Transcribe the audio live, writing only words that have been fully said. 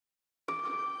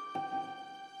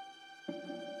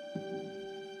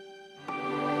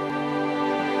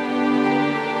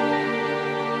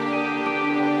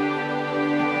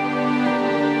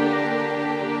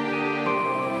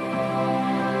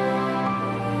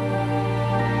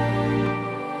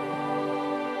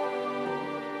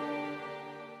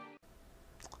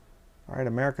All right,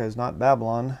 America is not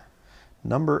Babylon.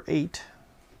 Number 8,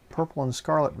 purple and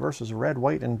scarlet versus red,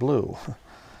 white, and blue.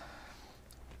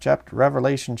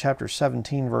 Revelation chapter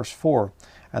 17, verse 4.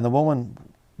 And the woman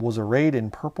was arrayed in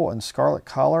purple and scarlet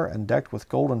collar, and decked with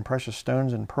gold and precious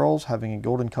stones and pearls, having a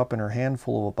golden cup in her hand,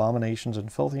 full of abominations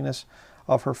and filthiness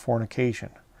of her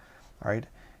fornication. All right,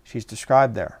 she's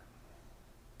described there.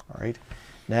 All right,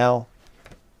 now,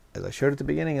 as I showed at the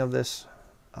beginning of this,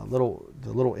 the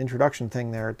little introduction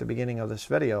thing there at the beginning of this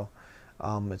video,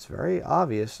 it's very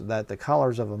obvious that the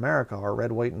colors of America are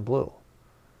red, white, and blue.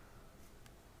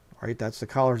 All right, that's the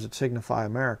colors that signify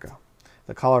America.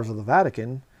 The colors of the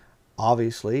Vatican,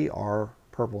 obviously, are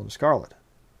purple and scarlet.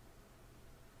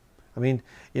 I mean,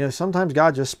 you know, sometimes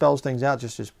God just spells things out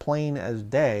just as plain as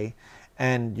day,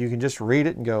 and you can just read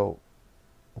it and go,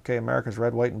 okay, America's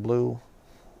red, white, and blue.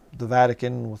 The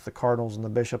Vatican with the cardinals and the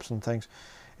bishops and things,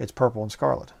 it's purple and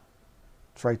scarlet.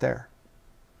 It's right there.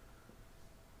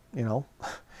 You know,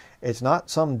 it's not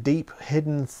some deep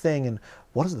hidden thing, and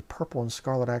what does the purple and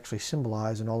scarlet actually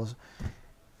symbolize and all this?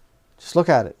 Just look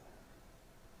at it.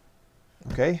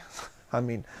 Okay? I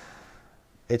mean,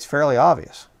 it's fairly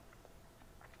obvious.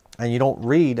 And you don't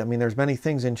read, I mean, there's many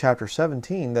things in chapter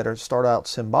 17 that start out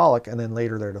symbolic and then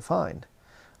later they're defined.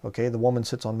 Okay, the woman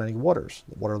sits on many waters.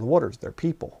 What are the waters? They're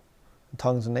people,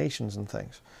 tongues and nations and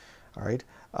things. All right.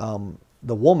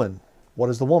 The woman, what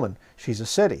is the woman? She's a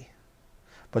city.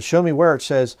 But show me where it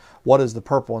says, what is the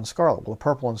purple and scarlet? Well, the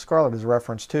purple and scarlet is a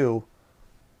reference to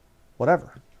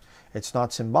whatever. It's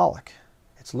not symbolic.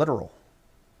 It's literal.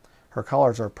 Her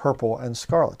colors are purple and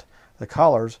scarlet. The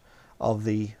colors of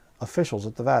the officials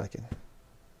at the Vatican.